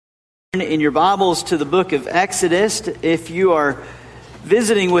In your Bibles to the book of Exodus. If you are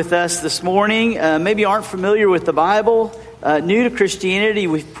visiting with us this morning, maybe aren't familiar with the Bible, new to Christianity,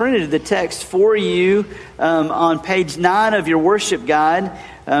 we've printed the text for you on page 9 of your worship guide.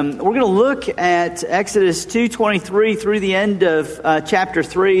 We're going to look at Exodus 2:23 through the end of chapter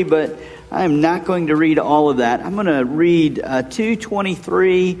 3, but I am not going to read all of that. I'm going to read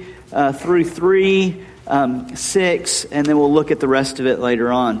 2:23 through 3:6, and then we'll look at the rest of it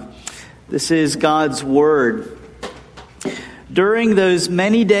later on. This is God's word. During those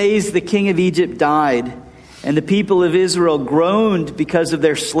many days, the king of Egypt died, and the people of Israel groaned because of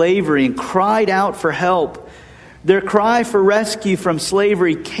their slavery and cried out for help. Their cry for rescue from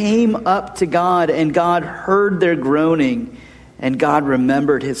slavery came up to God, and God heard their groaning, and God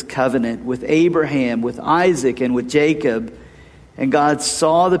remembered his covenant with Abraham, with Isaac, and with Jacob. And God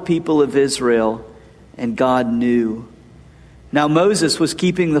saw the people of Israel, and God knew. Now Moses was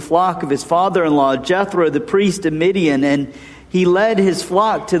keeping the flock of his father-in-law, Jethro, the priest of Midian, and he led his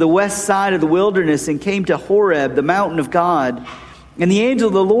flock to the west side of the wilderness and came to Horeb, the mountain of God. And the angel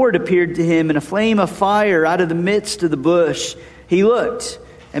of the Lord appeared to him in a flame of fire out of the midst of the bush. He looked,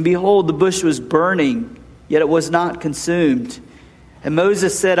 and behold, the bush was burning, yet it was not consumed. And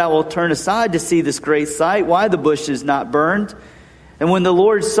Moses said, I will turn aside to see this great sight, why the bush is not burned. And when the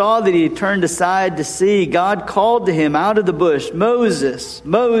Lord saw that he had turned aside to see, God called to him out of the bush, Moses,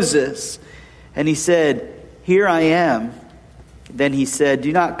 Moses. And he said, Here I am. Then he said,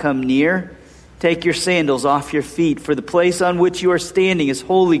 Do not come near. Take your sandals off your feet, for the place on which you are standing is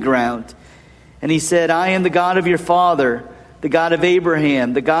holy ground. And he said, I am the God of your father, the God of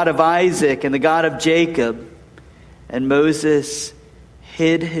Abraham, the God of Isaac, and the God of Jacob. And Moses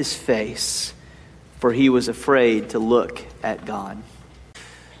hid his face, for he was afraid to look at God.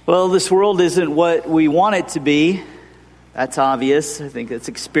 Well, this world isn't what we want it to be. That's obvious. I think that's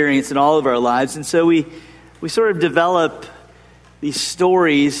experienced in all of our lives. And so we sort of develop these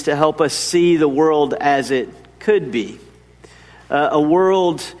stories to help us see the world as it could be. A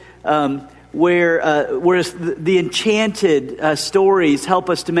world where the enchanted stories help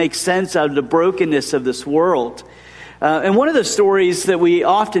us to make sense out of the brokenness of this world. And one of the stories that we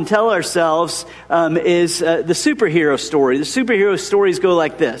often tell ourselves is the superhero story. The superhero stories go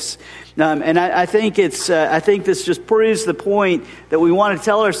like this. And I think this just proves the point that we want to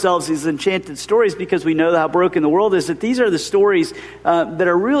tell ourselves these enchanted stories because we know how broken the world is. That these are the stories that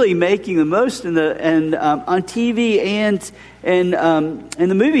are really making the most on TV and in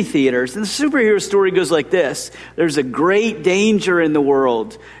the movie theaters. And the superhero story goes like this: there's a great danger in the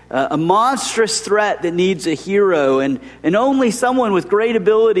world, a monstrous threat that needs a hero, and only someone with great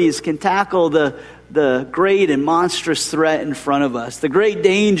abilities can tackle the great and monstrous threat in front of us. The great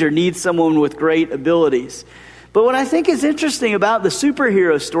danger needs someone with great abilities. But what I think is interesting about the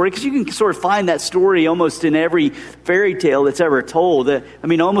superhero story, because you can sort of find that story almost in every fairy tale that's ever told.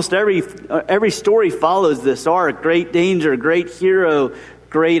 Almost every story follows this arc: great danger, great hero,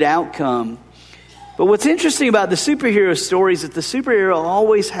 great outcome. But what's interesting about the superhero story is that the superhero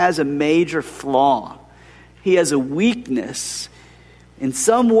always has a major flaw. He has a weakness. In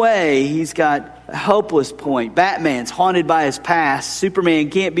some way, he's got a helpless point. Batman's haunted by his past. Superman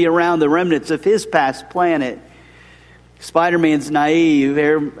can't be around the remnants of his past planet. Spider-Man's naive.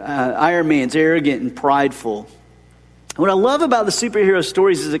 Iron Man's arrogant and prideful. What I love about the superhero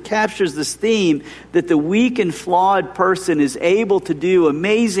stories is it captures this theme that the weak and flawed person is able to do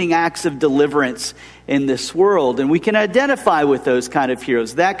amazing acts of deliverance in this world. And we can identify with those kind of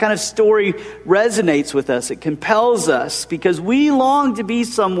heroes. That kind of story resonates with us. It compels us because we long to be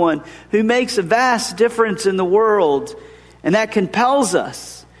someone who makes a vast difference in the world. And that compels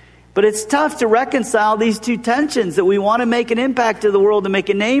us. But it's tough to reconcile these two tensions, that we want to make an impact to the world and make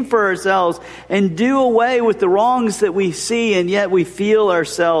a name for ourselves and do away with the wrongs that we see, and yet we feel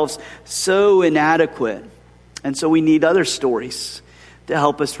ourselves so inadequate. And so we need other stories to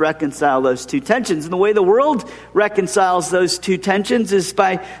help us reconcile those two tensions. And the way the world reconciles those two tensions is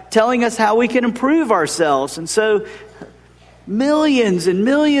by telling us how we can improve ourselves. And so millions and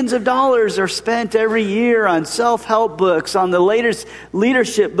millions of dollars are spent every year on self-help books, on the latest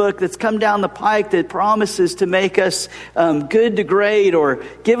leadership book that's come down the pike that promises to make us good to great, or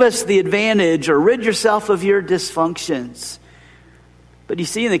give us the advantage, or rid yourself of your dysfunctions. But you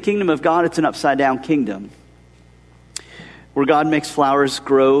see, in the kingdom of God, it's an upside-down kingdom where God makes flowers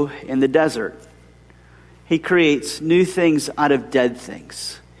grow in the desert. He creates new things out of dead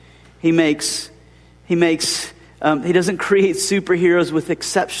things. He doesn't create superheroes with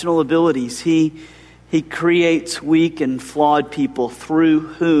exceptional abilities. He creates weak and flawed people through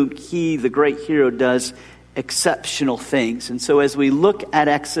whom he, the great hero, does exceptional things. And so as we look at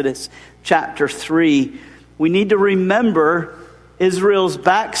Exodus chapter 3, we need to remember Israel's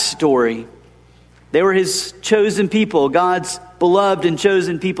backstory. They were his chosen people, God's beloved and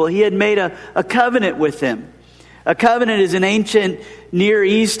chosen people. He had made a covenant with them. A covenant is an ancient Near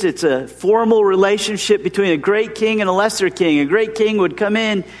East. It's a formal relationship between a great king and a lesser king. A great king would come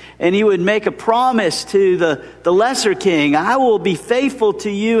in and he would make a promise to the lesser king. I will be faithful to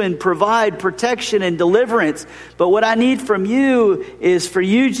you and provide protection and deliverance. But what I need from you is for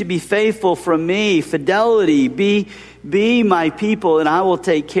you to be faithful from me. Fidelity. Be my people and I will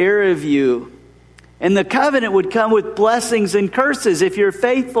take care of you. And the covenant would come with blessings and curses. If you're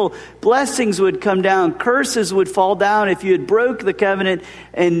faithful, blessings would come down. Curses would fall down if you had broke the covenant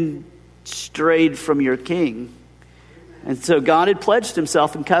and strayed from your king. And so God had pledged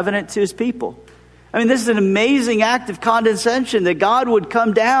himself in covenant to his people. I mean, this is an amazing act of condescension that God would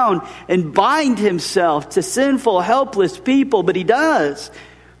come down and bind himself to sinful, helpless people. But he does.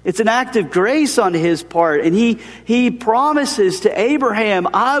 It's an act of grace on his part. And he promises to Abraham,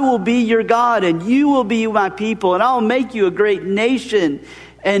 I will be your God and you will be my people. And I'll make you a great nation.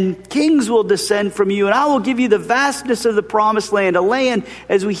 And kings will descend from you. And I will give you the vastness of the promised land. A land,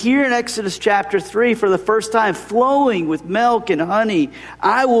 as we hear in Exodus chapter 3 for the first time, flowing with milk and honey.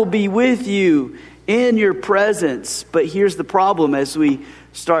 I will be with you in your presence. But here's the problem as we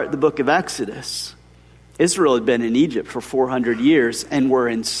start the book of Exodus. Israel had been in Egypt for 400 years and were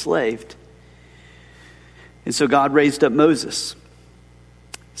enslaved. And so God raised up Moses,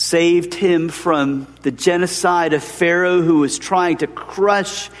 saved him from the genocide of Pharaoh who was trying to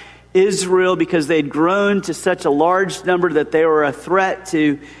crush Israel because they'd grown to such a large number that they were a threat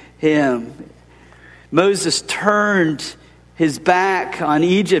to him. Moses turned his back on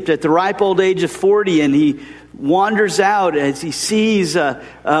Egypt at the ripe old age of 40 and he wanders out as he sees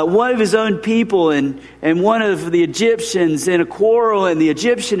one of his own people and one of the Egyptians in a quarrel, and the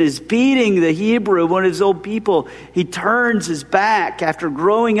Egyptian is beating the Hebrew, one of his old people. He turns his back after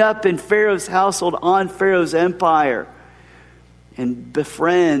growing up in Pharaoh's household on Pharaoh's empire and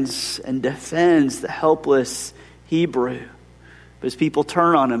befriends and defends the helpless Hebrew. But his people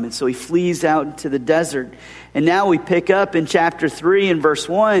turn on him, and so he flees out into the desert. And now we pick up in chapter 3 and verse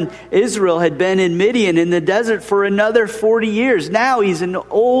 1. Israel had been in Midian in the desert for another 40 years. Now he's an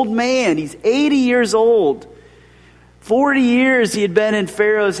old man. He's 80 years old. 40 years he had been in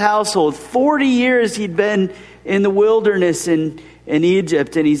Pharaoh's household. 40 years he'd been in the wilderness in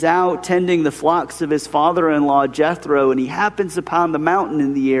Egypt. And he's out tending the flocks of his father-in-law Jethro. And he happens upon the mountain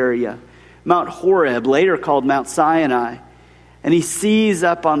in the area, Mount Horeb, later called Mount Sinai. And he sees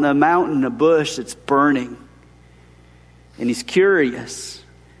up on the mountain a bush that's burning. And he's curious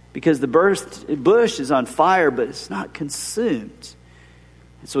because the bush is on fire, but it's not consumed.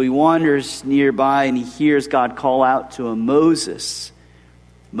 And so he wanders nearby and he hears God call out to him, Moses,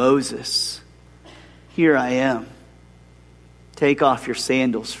 Moses, here I am. Take off your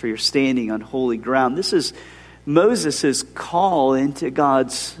sandals, for you're standing on holy ground. This is Moses' call into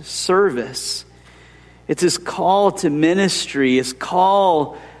God's service. It's his call to ministry, his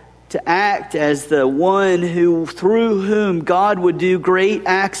call to act as the one through whom God would do great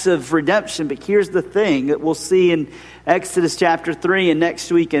acts of redemption. But here's the thing that we'll see in Exodus chapter 3 and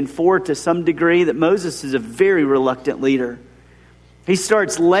next week and 4 to some degree, that Moses is a very reluctant leader. He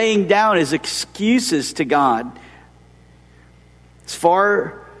starts laying down his excuses to God. As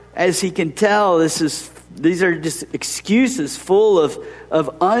far as he can tell, these are just excuses full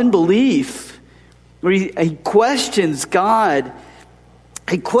of unbelief. Where he questions God.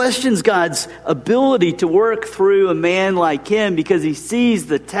 He questions God's ability to work through a man like him because he sees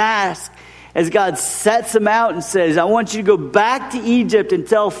the task as God sets him out and says, I want you to go back to Egypt and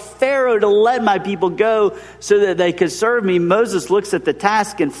tell Pharaoh to let my people go so that they could serve me. Moses looks at the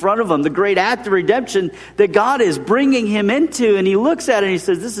task in front of him, the great act of redemption that God is bringing him into, and he looks at it and he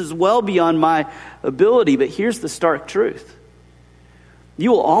says, this is well beyond my ability. But here's the stark truth.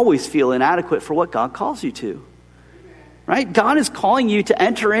 You will always feel inadequate for what God calls you to. Right? God is calling you to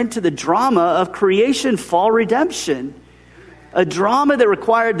enter into the drama of creation, fall, redemption. A drama that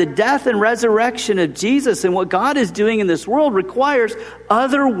required the death and resurrection of Jesus. And what God is doing in this world requires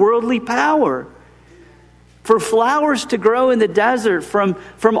otherworldly power. For flowers to grow in the desert, from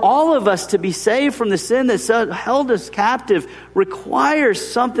all of us to be saved from the sin that's held us captive, requires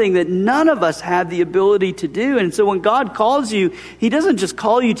something that none of us have the ability to do. And so when God calls you, he doesn't just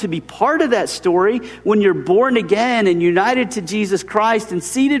call you to be part of that story. When you're born again and united to Jesus Christ and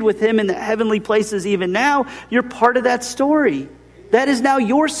seated with him in the heavenly places even now, you're part of that story. That is now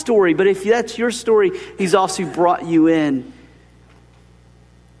your story. But if that's your story, he's also brought you in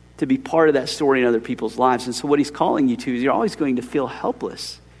to be part of that story in other people's lives. And so what he's calling you to is you're always going to feel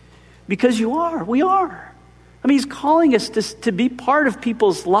helpless. Because you are. We are. I mean, he's calling us to be part of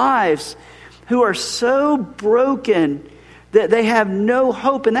people's lives who are so broken that they have no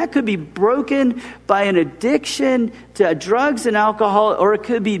hope. And that could be broken by an addiction to drugs and alcohol, or it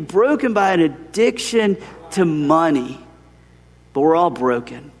could be broken by an addiction to money. But we're all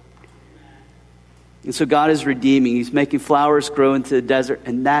broken. And so God is redeeming. He's making flowers grow into the desert,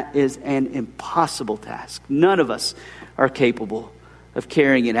 and that is an impossible task. None of us are capable of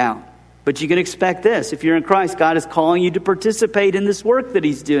carrying it out. But you can expect this. If you're in Christ, God is calling you to participate in this work that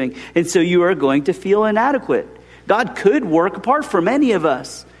he's doing. And so you are going to feel inadequate. God could work apart from any of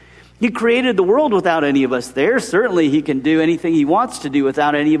us. He created the world without any of us there. Certainly he can do anything he wants to do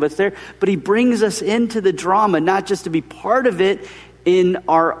without any of us there. But he brings us into the drama, not just to be part of it in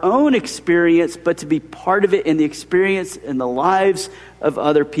our own experience, but to be part of it in the experience in the lives of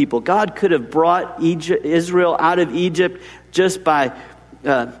other people. God could have brought Israel out of Egypt just by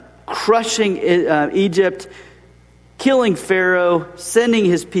crushing Egypt, killing Pharaoh, sending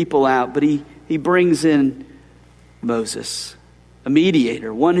his people out. But he brings in Moses, a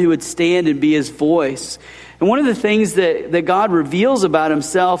mediator, one who would stand and be his voice. And one of the things that God reveals about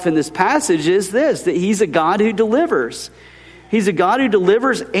himself in this passage is this, that he's a God who delivers. He's a God who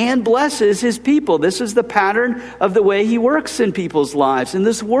delivers and blesses his people. This is the pattern of the way he works in people's lives. In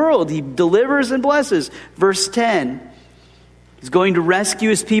this world, he delivers and blesses. Verse 10. He's going to rescue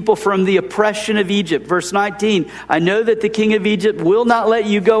his people from the oppression of Egypt. Verse 19, I know that the king of Egypt will not let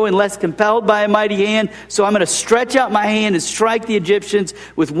you go unless compelled by a mighty hand. So I'm going to stretch out my hand and strike the Egyptians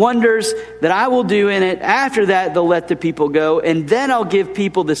with wonders that I will do in it. After that, they'll let the people go. And then I'll give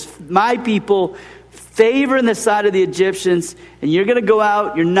my people, favor in the sight of the Egyptians. And you're going to go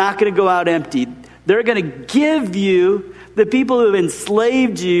out. You're not going to go out empty. They're going to give you, the people who have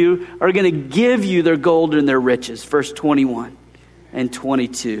enslaved you are going to give you their gold and their riches. Verse 21. And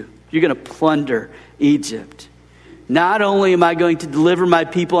 22. You're going to plunder Egypt. Not only am I going to deliver my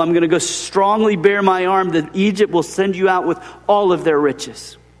people, I'm going to go strongly bear my arm that Egypt will send you out with all of their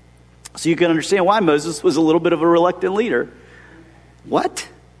riches. So you can understand why Moses was a little bit of a reluctant leader. What?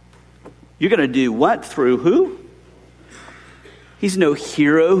 You're going to do what? Through who? He's no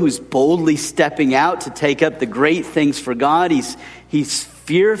hero who's boldly stepping out to take up the great things for God. He's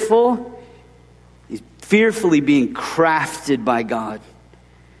fearful. Fearfully being crafted by God.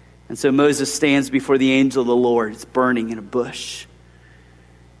 And so Moses stands before the angel of the Lord. It's burning in a bush.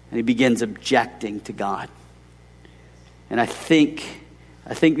 And he begins objecting to God. And I think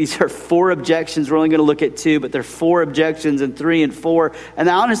these are 4 objections. We're only going to look at 2, but there are 4 objections in 3 and 4. And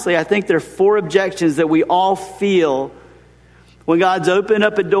honestly, I think there are 4 objections that we all feel when God's opened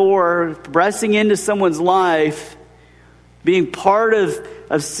up a door, pressing into someone's life, being part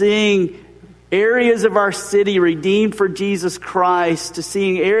of seeing areas of our city redeemed for Jesus Christ, to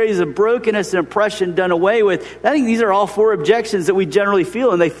seeing areas of brokenness and oppression done away with. I think these are all 4 objections that we generally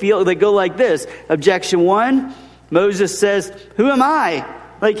feel, and they go like this. Objection 1, Moses says, who am I?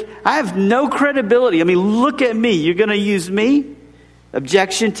 Like, I have no credibility. I mean, look at me. You're going to use me?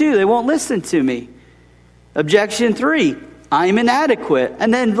 Objection 2, they won't listen to me. Objection 3, I'm inadequate.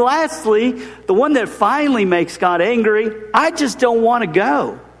 And then lastly, the one that finally makes God angry, I just don't want to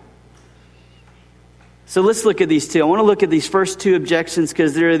go. So let's look at these 2. I want to look at these first 2 objections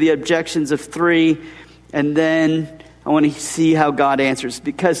because they're the objections of 3. And then I want to see how God answers.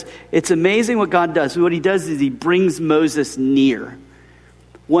 Because it's amazing what God does. What he does is he brings Moses near.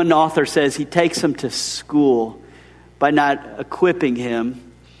 One author says he takes him to school by not equipping him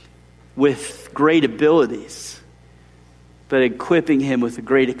with great abilities, but equipping him with a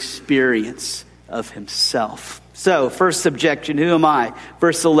great experience of himself. So, first objection, who am I?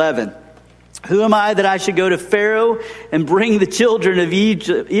 Verse 11. Who am I that I should go to Pharaoh and bring the children of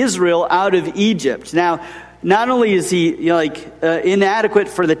Israel out of Egypt? Now, not only is he inadequate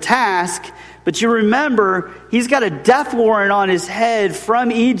for the task, but you remember he's got a death warrant on his head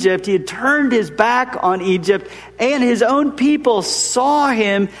from Egypt. He had turned his back on Egypt, and his own people saw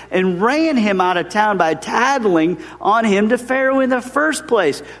him and ran him out of town by tattling on him to Pharaoh in the first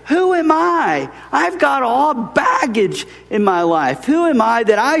place. Who am I? I've got all baggage in my life. Who am I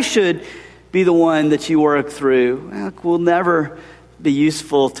that I should be the one that you work through? Well, we'll never be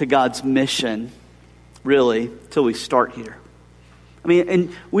useful to God's mission, really, till we start here. I mean,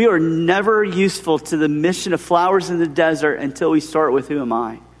 and we are never useful to the mission of flowers in the desert until we start with who am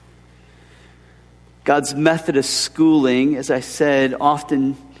I? God's method of schooling, as I said,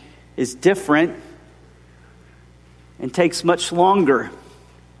 often is different and takes much longer.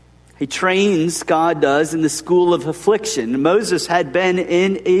 He trains, God does, in the school of affliction. Moses had been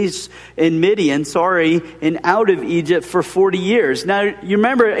in Midian, and out of Egypt for 40 years. Now, you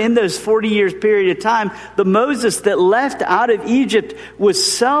remember in those 40 years period of time, the Moses that left out of Egypt was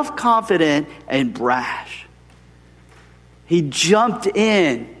self-confident and brash. He jumped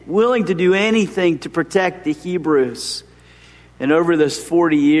in, willing to do anything to protect the Hebrews. And over those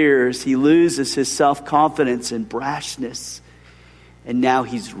 40 years, he loses his self-confidence and brashness. And now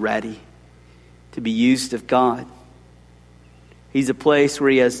he's ready to be used of God. He's a place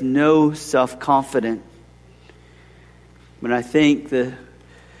where he has no self-confidence. But I think to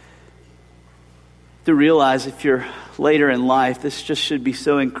realize if you're later in life, this just should be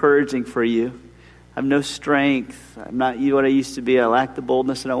so encouraging for you. I have no strength. I'm not what I used to be. I lack the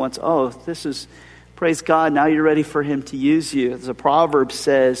boldness that I once. This is, praise God, now you're ready for him to use you. As the proverb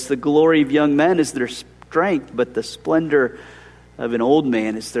says, the glory of young men is their strength, but the splendor of an old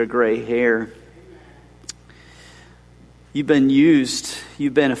man is their gray hair. You've been used.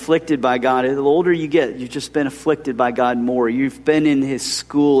 You've been afflicted by God. The older you get, you've just been afflicted by God more. You've been in his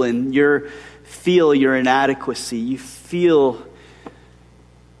school and you feel your inadequacy. You feel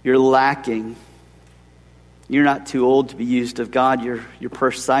you're lacking. You're not too old to be used of God. You're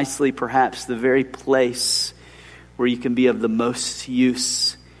precisely perhaps the very place where you can be of the most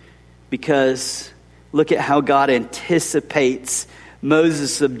use. Because look at how God anticipates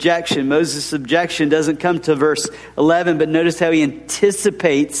Moses' objection. Moses' objection doesn't come to verse 11, but notice how he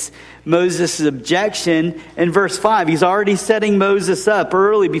anticipates Moses' objection in verse 5. He's already setting Moses up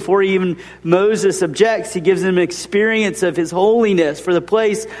early. Before even Moses objects, he gives him an experience of his holiness. For the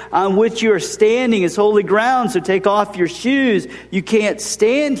place on which you are standing is holy ground, so take off your shoes. You can't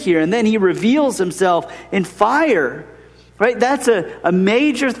stand here. And then he reveals himself in fire. Right? That's a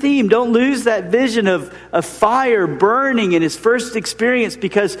major theme. Don't lose that vision of fire burning in his first experience,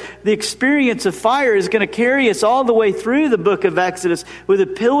 because the experience of fire is going to carry us all the way through the book of Exodus, with a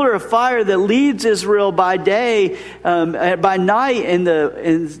pillar of fire that leads Israel by day, by night in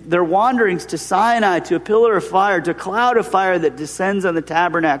their wanderings to Sinai, to a pillar of fire, to a cloud of fire that descends on the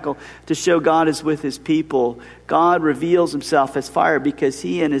tabernacle to show God is with his people. God reveals himself as fire because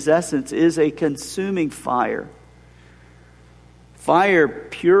he in his essence is a consuming fire. Fire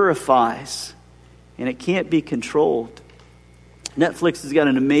purifies, and it can't be controlled. Netflix has got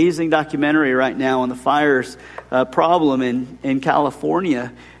an amazing documentary right now on the fires problem in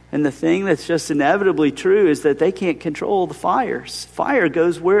California. And the thing that's just inevitably true is that they can't control the fires. Fire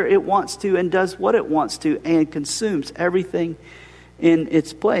goes where it wants to and does what it wants to and consumes everything in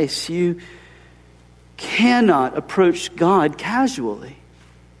its place. You cannot approach God casually.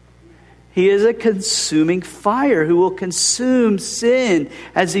 He is a consuming fire who will consume sin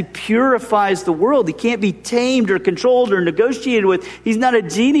as he purifies the world. He can't be tamed or controlled or negotiated with. He's not a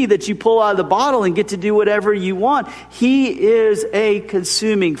genie that you pull out of the bottle and get to do whatever you want. He is a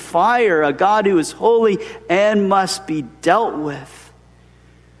consuming fire, a God who is holy and must be dealt with.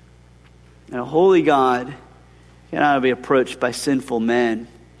 And a holy God cannot be approached by sinful men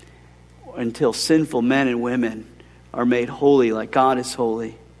until sinful men and women are made holy like God is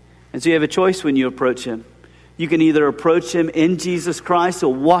holy. And so you have a choice when you approach him. You can either approach him in Jesus Christ,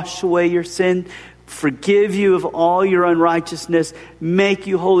 who'll wash away your sin, forgive you of all your unrighteousness, make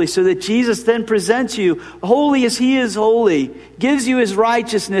you holy, so that Jesus then presents you holy as he is holy, gives you his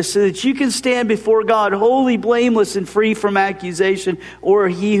righteousness so that you can stand before God holy, blameless, and free from accusation. Or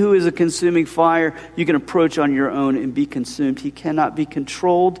he who is a consuming fire, you can approach on your own and be consumed. He cannot be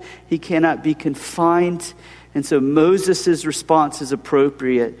controlled. He cannot be confined. And so Moses' response is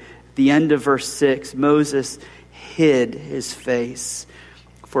appropriate. At the end of verse 6, Moses hid his face,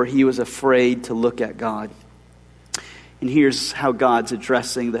 for he was afraid to look at God. And here's how God's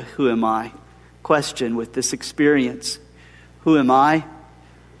addressing the who am I question with this experience. Who am I?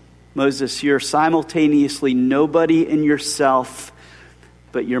 Moses, you're simultaneously nobody in yourself,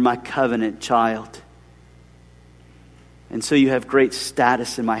 but you're my covenant child. And so you have great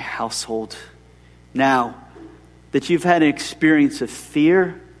status in my household. Now that you've had an experience of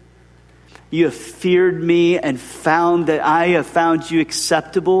fear, you have feared me and found that I have found you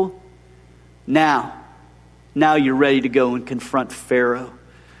acceptable. Now you're ready to go and confront Pharaoh.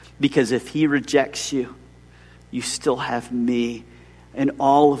 Because if he rejects you, you still have me and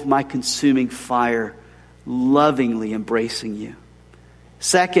all of my consuming fire lovingly embracing you.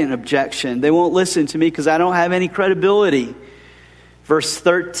 Second objection, they won't listen to me because I don't have any credibility. Verse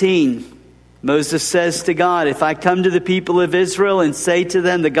 13. Moses says to God, if I come to the people of Israel and say to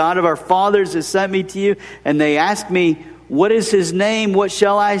them, the God of our fathers has sent me to you, and they ask me, What is his name? What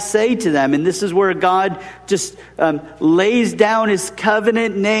shall I say to them? And this is where God just lays down his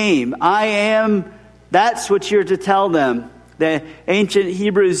covenant name. I am, that's what you're to tell them. The ancient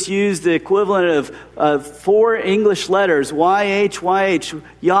Hebrews used the equivalent of 4 English letters, YH,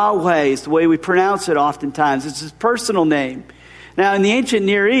 Yahweh is the way we pronounce it oftentimes. It's his personal name. Now, in the ancient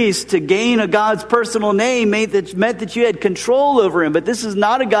Near East, to gain a God's personal name meant that you had control over him. But this is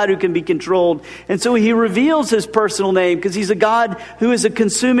not a God who can be controlled. And so he reveals his personal name because he's a God who is a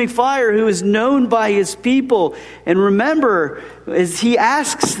consuming fire, who is known by his people. And remember, as he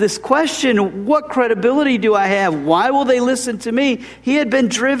asks this question, what credibility do I have? Why will they listen to me? He had been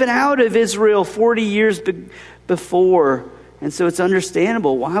driven out of Israel 40 years before. And so it's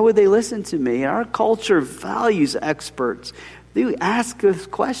understandable. Why would they listen to me? Our culture values experts. They ask this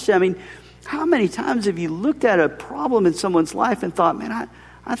question. I mean, how many times have you looked at a problem in someone's life and thought, man,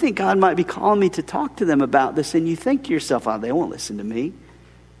 I think God might be calling me to talk to them about this. And you think to yourself, oh, they won't listen to me.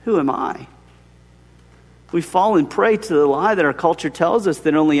 Who am I? We fall and prey to the lie that our culture tells us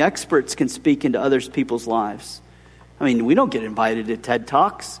that only experts can speak into other people's lives. I mean, we don't get invited to TED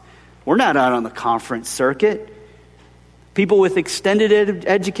Talks. We're not out on the conference circuit. People with extended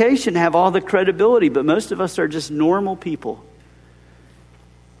education have all the credibility, but most of us are just normal people.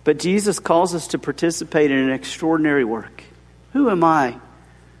 But Jesus calls us to participate in an extraordinary work. Who am I?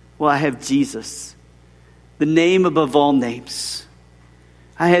 Well, I have Jesus, the name above all names.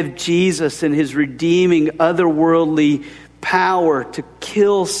 I have Jesus and his redeeming, otherworldly power to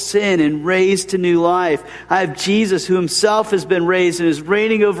kill sin and raise to new life. I have Jesus who himself has been raised and is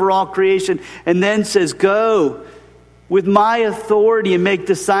reigning over all creation, and then says, go with my authority and make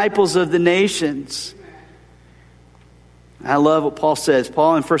disciples of the nations. I love what Paul says.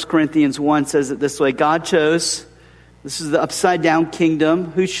 Paul in 1 Corinthians 1 says it this way. God chose, this is the upside down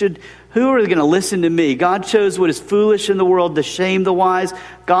kingdom. Who are going to listen to me? God chose what is foolish in the world to shame the wise.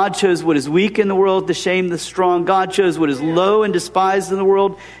 God chose what is weak in the world to shame the strong. God chose what is low and despised in the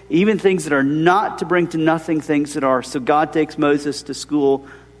world, even things that are not, to bring to nothing things that are. So God takes Moses to school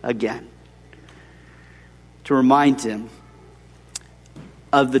again to remind him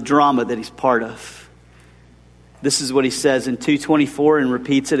of the drama that he's part of. This is what he says in 2:24 and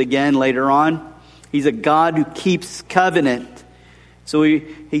repeats it again later on. He's a God who keeps covenant. So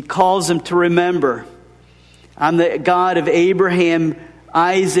he calls him to remember. I'm the God of Abraham,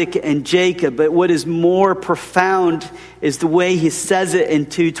 Isaac, and Jacob. But what is more profound is the way he says it in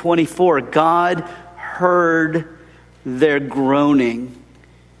 2:24. God heard their groaning,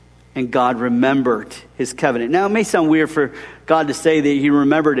 and God remembered his covenant. Now, it may sound weird for God to say that he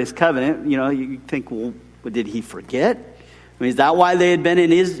remembered his covenant. You know, you think, well, did he forget? I mean, is that why they had been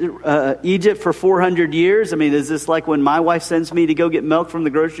in Egypt for 400 years? I mean, is this like when my wife sends me to go get milk from the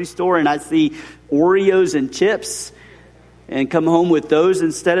grocery store and I see Oreos and chips and come home with those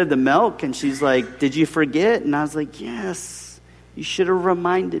instead of the milk? And she's like, did you forget? And I was like, yes, you should have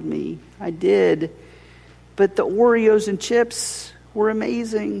reminded me. I did. But the Oreos and chips were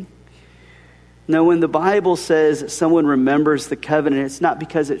amazing. Now, when the Bible says that someone remembers the covenant, it's not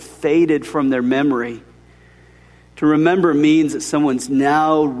because it faded from their memory. To remember means that someone's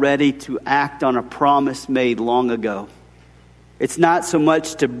now ready to act on a promise made long ago. It's not so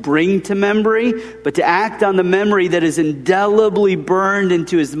much to bring to memory, but to act on the memory that is indelibly burned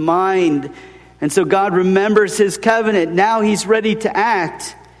into his mind. And so God remembers his covenant. Now he's ready to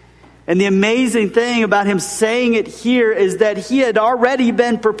act. And the amazing thing about him saying it here is that he had already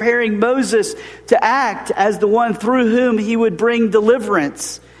been preparing Moses to act as the one through whom he would bring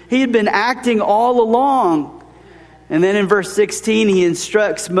deliverance. He had been acting all along. And then in verse 16, he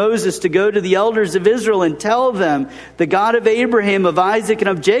instructs Moses to go to the elders of Israel and tell them, the God of Abraham, of Isaac, and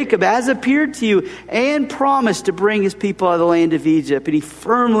of Jacob has appeared to you and promised to bring his people out of the land of Egypt. And he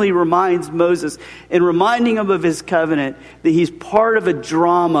firmly reminds Moses, in reminding him of his covenant, that he's part of a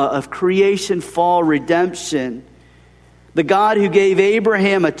drama of creation, fall, redemption. The God who gave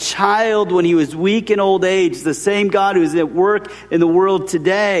Abraham a child when he was weak in old age, the same God who is at work in the world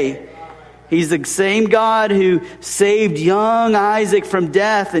today. He's the same God who saved young Isaac from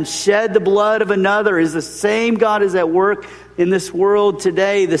death and shed the blood of another. Is the same God who's at work in this world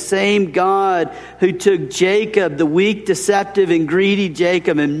today. The same God who took Jacob, the weak, deceptive, and greedy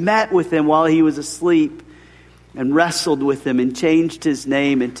Jacob, and met with him while he was asleep and wrestled with him and changed his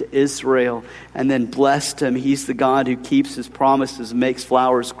name into Israel and then blessed him. He's the God who keeps his promises and makes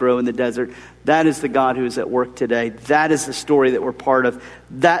flowers grow in the desert. That is the God who is at work today. That is the story that we're part of.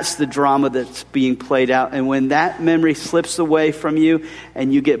 That's the drama that's being played out. And when that memory slips away from you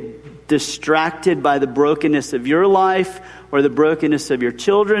and you get distracted by the brokenness of your life or the brokenness of your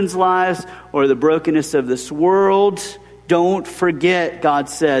children's lives or the brokenness of this world, Don't forget, God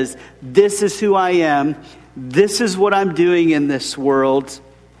says, this is who I am. This is what I'm doing in this world.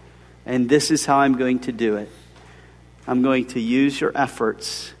 And this is how I'm going to do it. I'm going to use your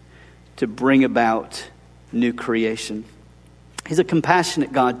efforts to bring about new creation. He's a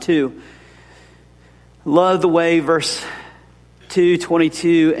compassionate God too. Love the way verse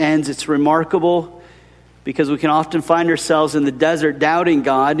 2:22 ends. It's remarkable because we can often find ourselves in the desert doubting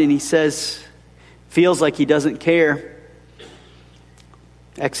God, and he says, feels like he doesn't care.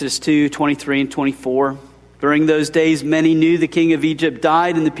 Exodus 2:23 and 24. During those days, many knew the king of Egypt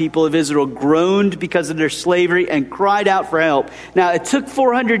died, and the people of Israel groaned because of their slavery and cried out for help. Now, it took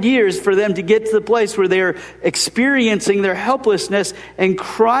 400 years for them to get to the place where they're experiencing their helplessness and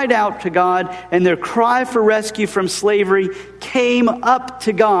cried out to God, and their cry for rescue from slavery came up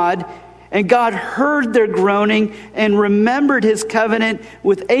to God. And God heard their groaning and remembered his covenant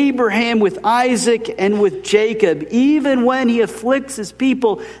with Abraham, with Isaac, and with Jacob. Even when he afflicts his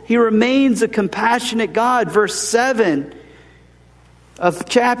people, he remains a compassionate God. Verse 7 of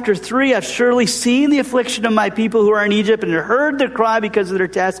chapter 3, I've surely seen the affliction of my people who are in Egypt and heard their cry because of their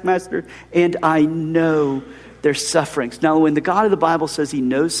taskmaster, and I know their sufferings. Now, when the God of the Bible says he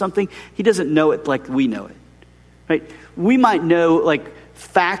knows something, he doesn't know it like we know it. Right? We might know like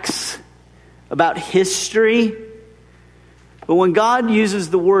facts about history. But when God uses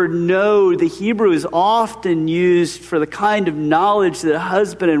the word know, the Hebrew is often used for the kind of knowledge that a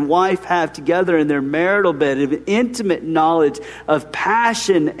husband and wife have together in their marital bed, of intimate knowledge, of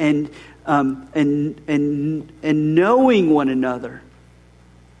passion and knowing one another.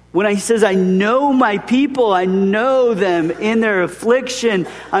 When he says, I know my people, I know them in their affliction,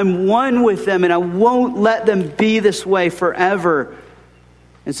 I'm one with them, and I won't let them be this way forever.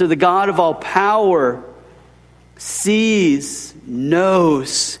 And so the God of all power sees,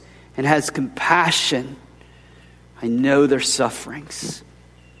 knows, and has compassion. I know their sufferings.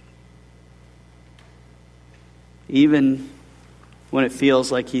 Even when it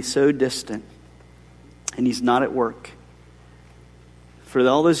feels like he's so distant and he's not at work. For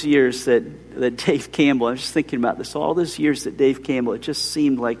all those years that Dave Campbell, I was just thinking about this, all those years that Dave Campbell, it just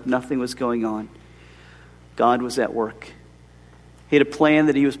seemed like nothing was going on. God was at work. He had a plan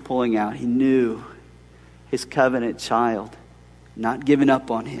that he was pulling out. He knew his covenant child, not giving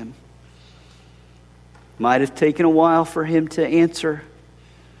up on him. Might have taken a while for him to answer.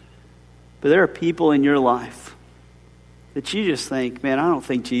 But there are people in your life that you just think, man, I don't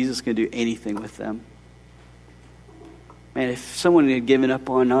think Jesus can do anything with them. Man, if someone had given up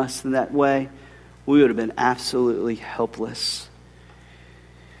on us in that way, we would have been absolutely helpless.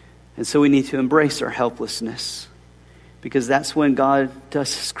 And so we need to embrace our helplessness, because that's when God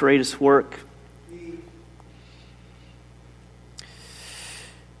does his greatest work.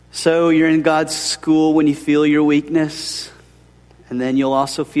 So you're in God's school when you feel your weakness. And then you'll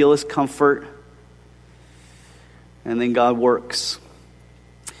also feel his comfort. And then God works.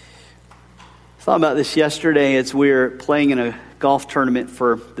 I thought about this yesterday as we were playing in a golf tournament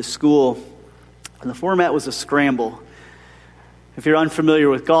for the school. And the format was a scramble. If you're unfamiliar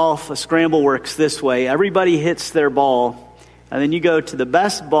with golf, a scramble works this way. Everybody hits their ball, and then you go to the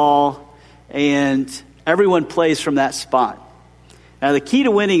best ball, and everyone plays from that spot. Now, the key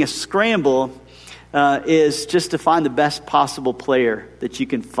to winning a scramble is just to find the best possible player that you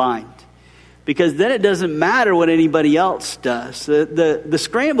can find. Because then it doesn't matter what anybody else does. The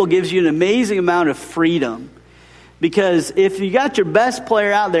scramble gives you an amazing amount of freedom. Because if you got your best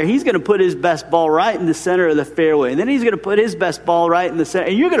player out there, he's going to put his best ball right in the center of the fairway. And then he's going to put his best ball right in the center.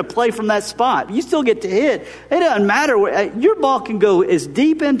 And you're going to play from that spot. You still get to hit. It doesn't matter. Your ball can go as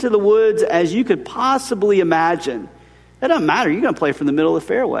deep into the woods as you could possibly imagine. It doesn't matter. You're going to play from the middle of the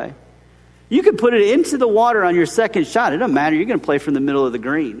fairway. You can put it into the water on your second shot. It doesn't matter. You're going to play from the middle of the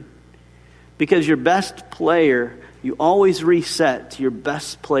green. Because your best player, you always reset to your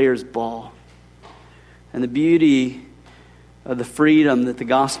best player's ball. And the beauty of the freedom that the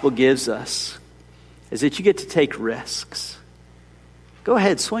gospel gives us is that you get to take risks. Go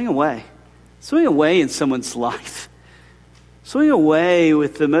ahead, swing away. Swing away in someone's life. Swing away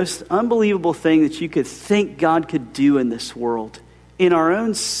with the most unbelievable thing that you could think God could do in this world, in our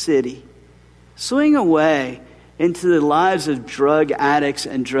own city. Swing away into the lives of drug addicts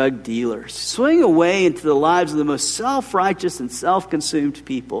and drug dealers. Swing away into the lives of the most self-righteous and self-consumed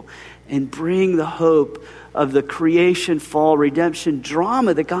people, and bring the hope of the creation, fall, redemption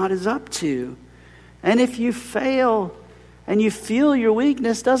drama that God is up to. And if you fail and you feel your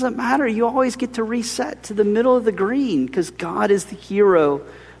weakness, doesn't matter. You always get to reset to the middle of the green, because God is the hero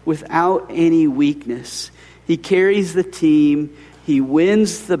without any weakness. He carries the team. He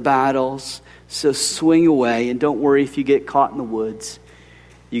wins the battles. So swing away, and don't worry if you get caught in the woods.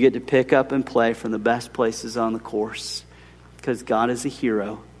 You get to pick up and play from the best places on the course, because God is a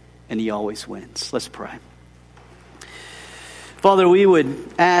hero and he always wins. Let's pray. Father, we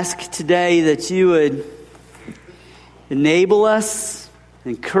would ask today that you would enable us,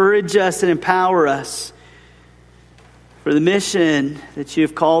 encourage us, and empower us for the mission that you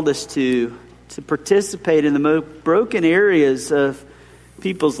have called us to participate in the most broken areas of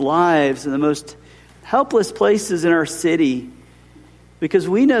people's lives and the most helpless places in our city, because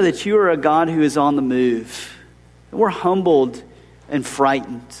we know that you are a God who is on the move. And we're humbled and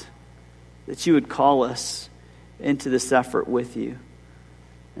frightened that you would call us into this effort with you.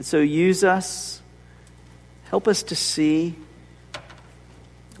 And so use us. Help us to see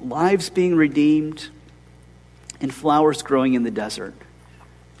lives being redeemed and flowers growing in the desert.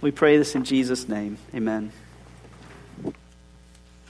 We pray this in Jesus' name. Amen.